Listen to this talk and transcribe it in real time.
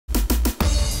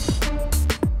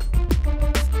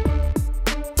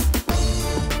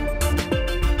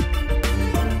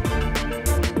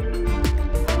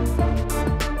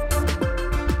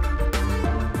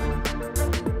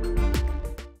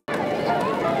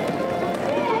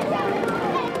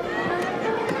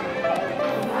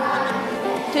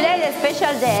a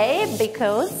special day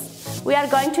because we are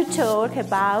going to talk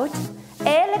about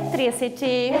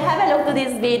electricity. Have a look at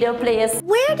this video, please.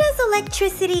 Where does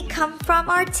electricity come from,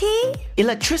 RT?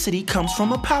 Electricity comes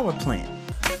from a power plant.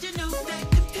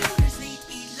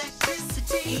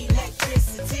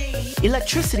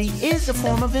 Electricity is a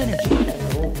form of energy.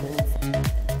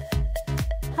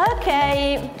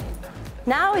 Okay,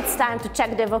 now it's time to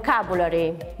check the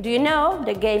vocabulary. Do you know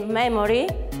the game memory?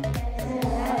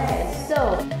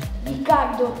 So,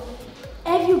 Riccardo,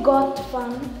 have you got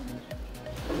fun?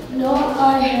 No,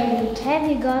 I haven't. Have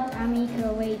you got a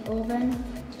microwave oven?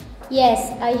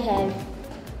 Yes, I have.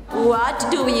 What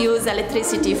do we use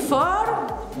electricity for?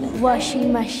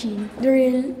 Washing machine,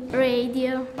 drill,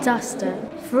 Radio, toaster,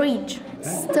 fridge,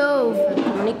 stove,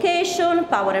 Communication,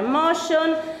 power and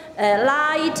motion,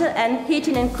 light and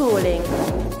heating and cooling.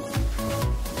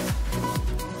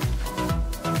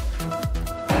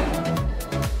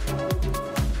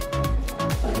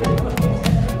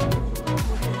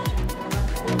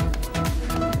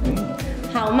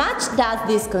 How much does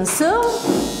this consume?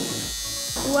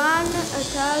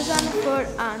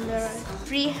 1,400,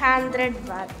 300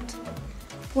 watt.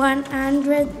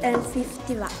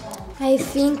 150 watt. I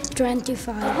think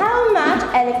 25. How much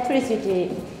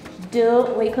electricity do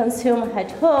we consume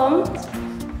at home?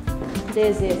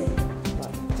 This is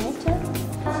watt-meter.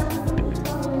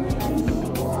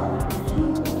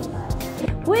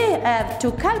 We have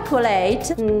to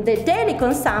calculate the daily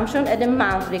consumption and the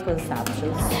monthly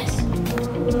consumption.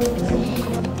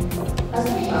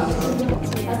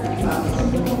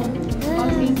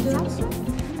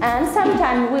 And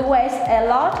sometimes we waste a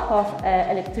lot of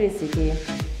electricity.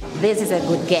 This is a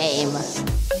good game.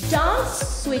 Don't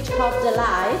switch off the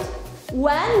light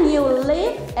when you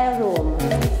leave a room.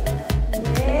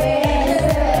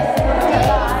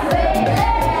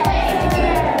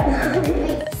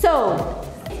 So,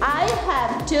 I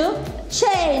have to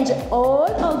change all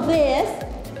of this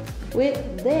with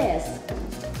this.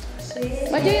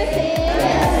 What do you think?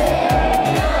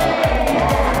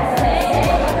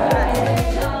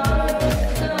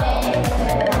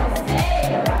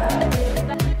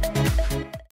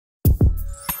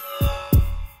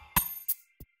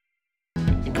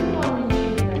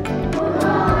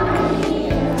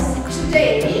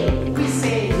 Today we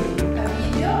say a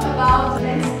video about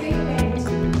landscape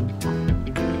painting.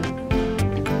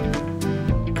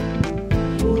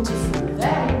 Beautiful,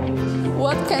 very beautiful.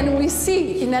 What can we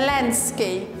see in a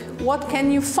landscape? What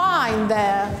can you find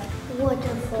there?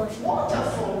 Waterfall.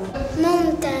 Waterfall.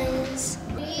 Mountains.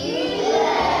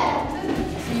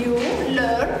 You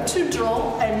learn to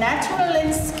draw a natural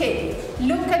landscape.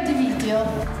 Look at the video.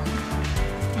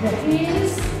 There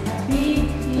is a big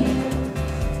hill.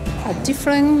 A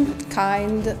different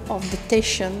kind of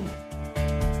dictation.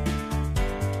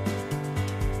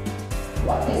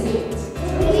 What is it?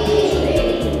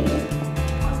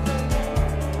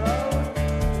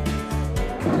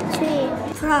 Tree.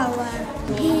 Flower.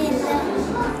 Hill.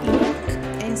 Look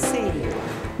and say,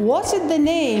 what is the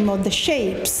name of the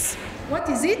shapes? What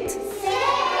is it?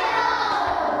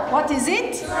 What is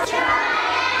it?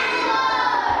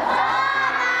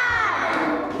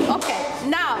 Okay,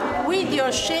 now with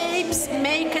your shapes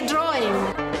make a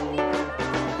drawing.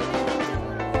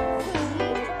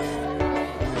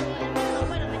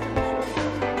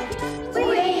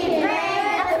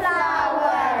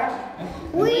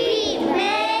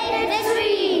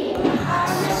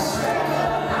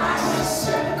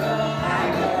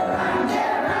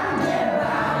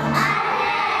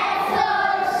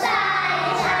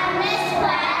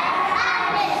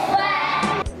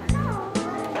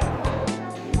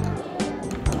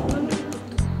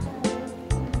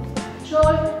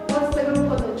 What's the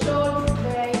group of the chord?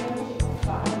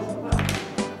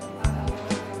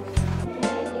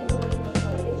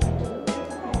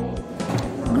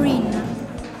 Green.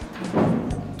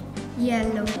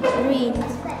 Yellow. Green.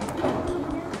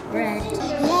 Red.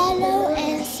 Yellow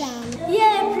and sun.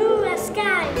 Yeah, blue and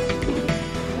sky.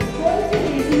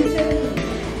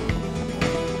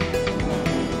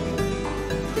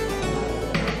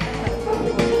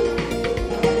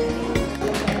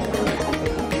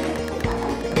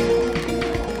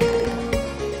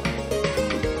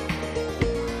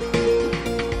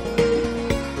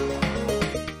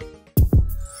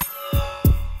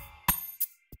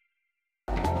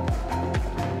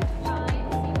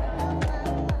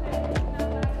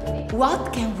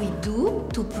 What can we do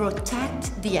to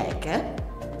protect the egg?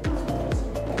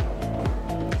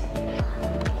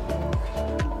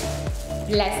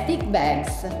 Plastic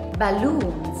bags,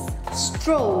 balloons,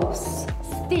 straws,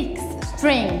 sticks,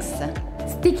 strings,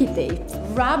 sticky tape,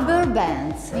 rubber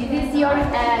bands. This is your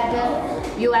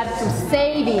egg. You have to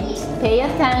save it. Pay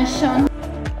attention.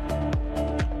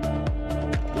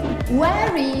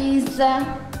 Where is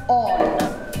on?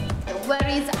 Where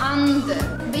is under?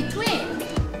 Between?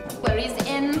 Where is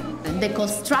in? The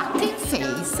constructing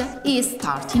phase is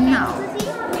starting now.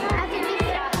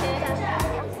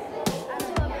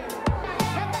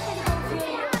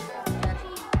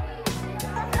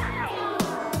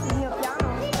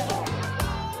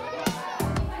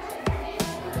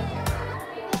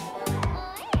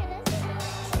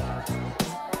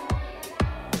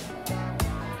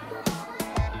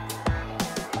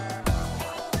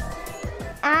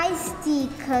 I stick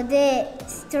the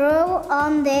straw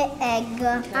on the egg.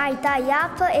 I tie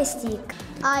up a stick.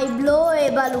 I blow a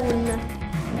balloon.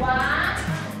 1,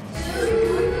 2,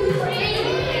 3,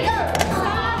 go!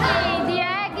 Hey, the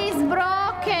egg is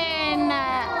broken. No!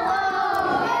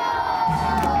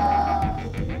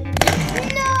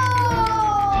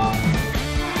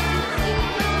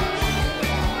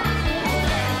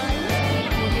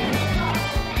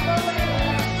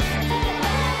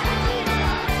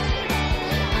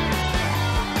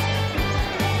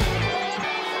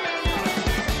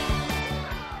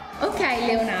 Okay,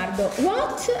 Leonardo,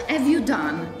 what have you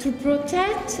done to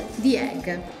protect the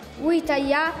egg? We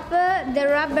tie up the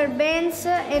rubber bands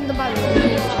and the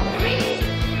balloon.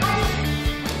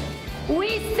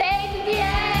 We saved the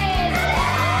egg!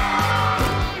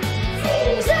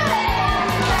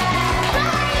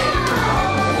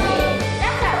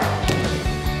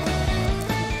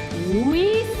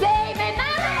 We saved an egg!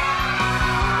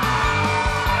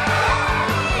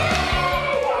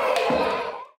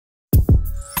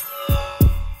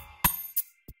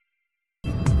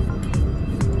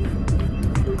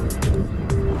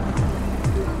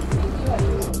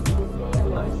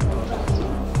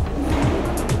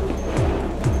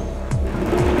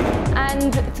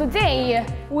 And today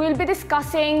we'll be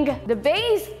discussing the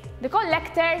base, the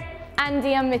collector and the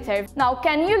emitter. Now,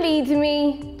 can you lead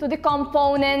me to the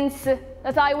components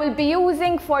that I will be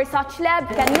using for such lab?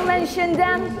 Can you mention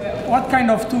them? What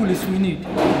kind of tools we need?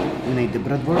 We need the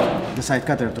breadboard, the side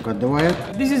cutter to cut the wire.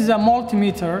 This is a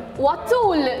multimeter. What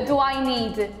tool do I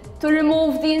need to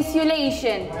remove the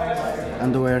insulation?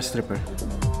 And the wire stripper.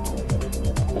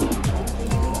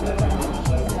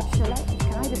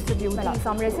 Can I distribute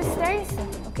some resistors?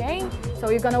 Okay, so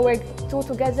you're gonna work two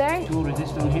together. Two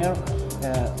resistors here,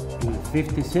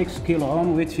 56 kilo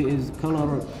ohm, which is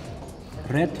color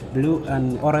red, blue,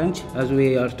 and orange. As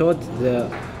we are taught, the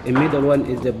middle one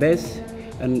is the base,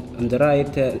 and on the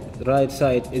right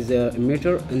side is the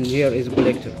emitter, and here is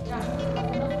collector.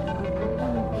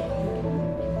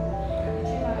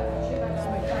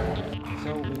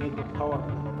 So we need the power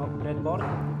breadboard.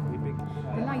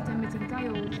 The light emitting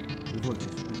diode.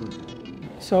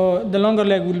 So the longer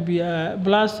leg will be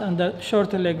plus and the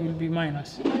shorter leg will be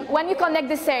minus. When you connect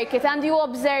the circuit and you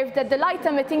observe that the light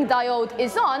emitting diode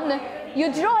is on,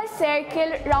 you draw a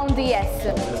circle around the S.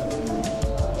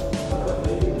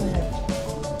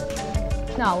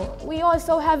 Now, we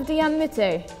also have the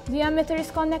emitter. The emitter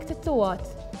is connected to what?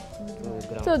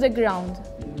 To the ground.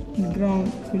 The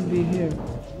ground will be here.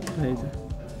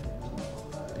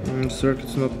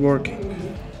 Circuit's not working.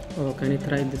 Oh, can you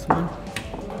try this one?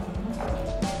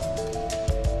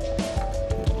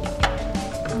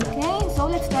 Okay, so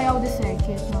let's try out the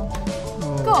circuit now.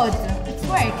 Good, it's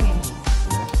working.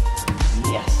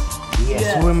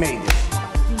 Yes, we made it.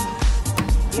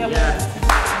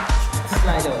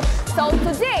 So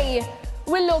today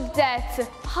we looked at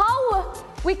how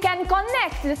we can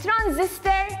connect the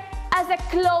transistor as a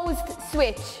closed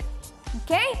switch.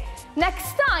 Okay?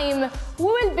 Next time we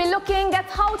will be looking at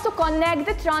how to connect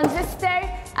the transistor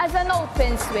as an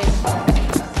open switch.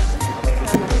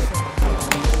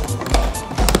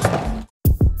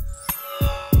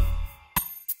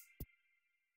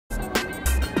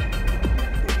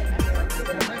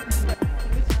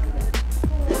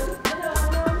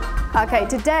 Okay,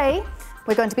 today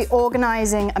we're going to be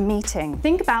organising a meeting.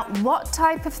 Think about what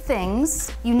type of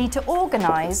things you need to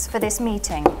organise for this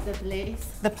meeting. The place.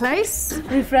 The place.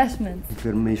 Refreshments.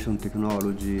 Information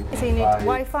technology. So you need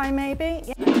Wi-Fi maybe.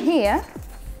 Yeah. Here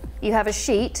you have a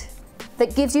sheet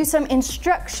that gives you some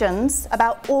instructions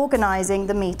about organising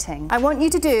the meeting. I want you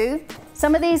to do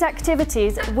some of these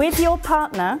activities with your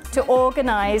partner to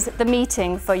organise the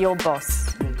meeting for your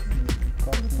boss.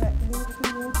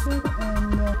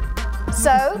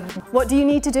 So, what do you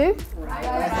need to do?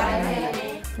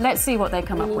 Let's see what they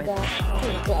come up with.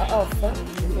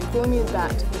 You'll need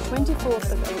that.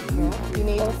 24th of April,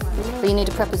 you need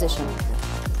a preposition.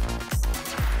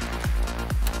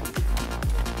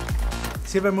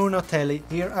 Silver Moon Hotel,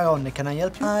 here Aonne, can I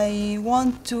help you? I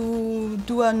want to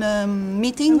do a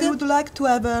meeting. We would like to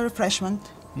have a refreshment.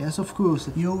 Yes, of course.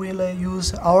 You will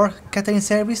use our catering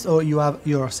service or you have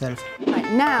yourself?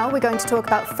 Right, now we're going to talk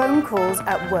about phone calls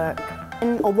at work,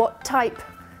 or what type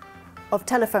of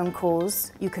telephone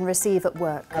calls you can receive at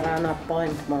work. An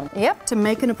appointment. Yep, to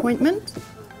make an appointment.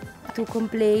 To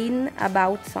complain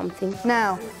about something.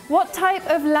 Now, what type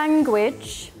of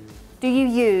language do you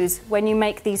use when you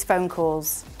make these phone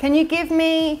calls? Can you give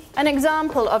me an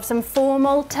example of some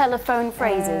formal telephone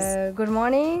phrases? Good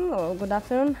morning or good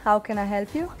afternoon. How can I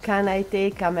help you? Can I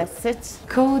take a message?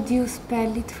 Could you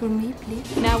spell it for me,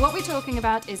 please? Now, what we're talking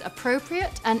about is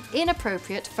appropriate and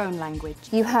inappropriate phone language.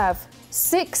 You have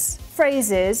 6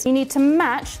 phrases. You need to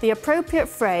match the appropriate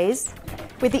phrase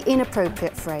with the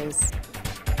inappropriate phrase.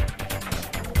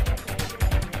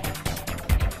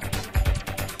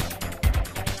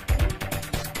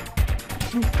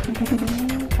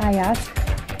 I ask,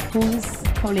 who's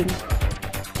calling?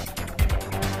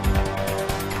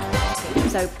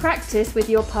 So practice with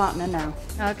your partner now,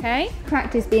 okay?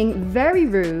 Practice being very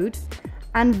rude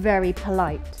and very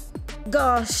polite.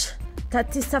 Gosh,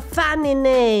 that is a funny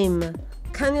name.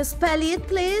 Can you spell it,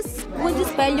 please? Would you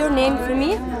spell your name for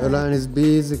me? Her line is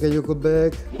busy, can you go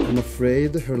back? I'm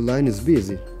afraid her line is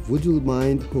busy. Would you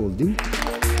mind holding?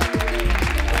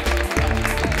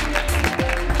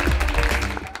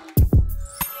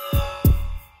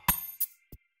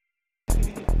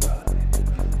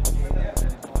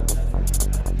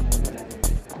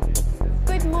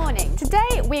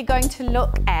 Today we're going to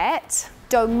look at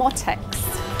domotics.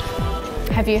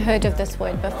 Have you heard of this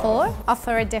word before?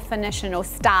 Offer a definition or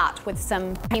start with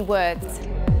some key words.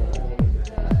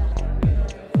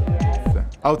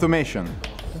 Automation.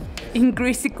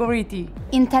 Increase security.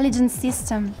 Intelligent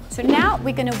system. So now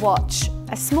we're going to watch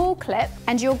a small clip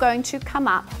and you're going to come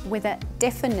up with a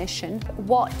definition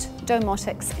what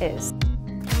domotics is.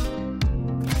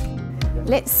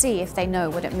 Let's see if they know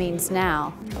what it means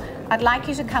now. I'd like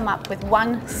you to come up with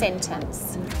one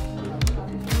sentence.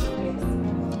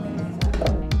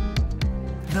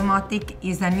 Domotic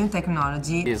is a new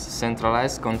technology. Is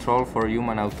centralized control for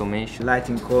human automation.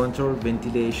 Lighting control,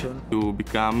 ventilation. To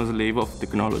become a slave of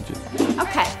technology.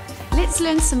 Okay, let's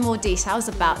learn some more details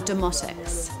about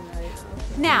domotics.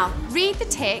 Now, read the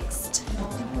text,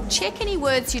 check any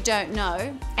words you don't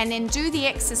know, and then do the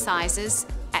exercises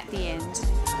at the end.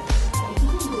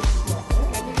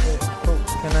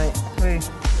 Can I? Wait.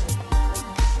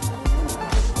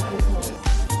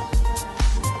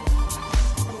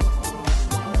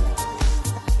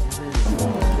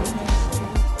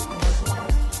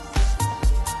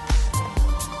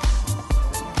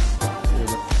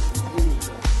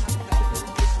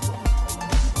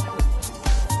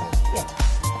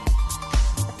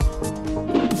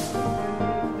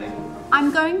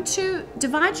 I'm going to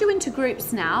divide you into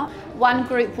groups now. One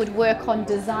group would work on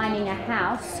designing a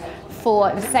house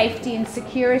for safety and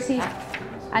security,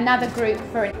 another group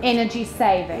for energy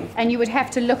saving. And you would have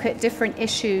to look at different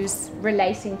issues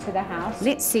relating to the house.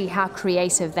 Let's see how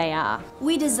creative they are.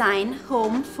 We design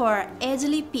home for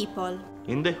elderly people.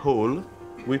 In the hall,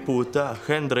 we put a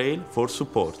handrail for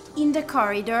support. In the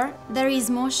corridor, there is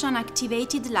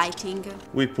motion-activated lighting.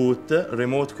 We put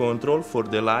remote control for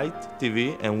the light,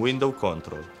 TV and window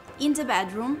control. In the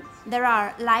bedroom, there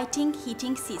are lighting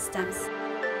heating systems.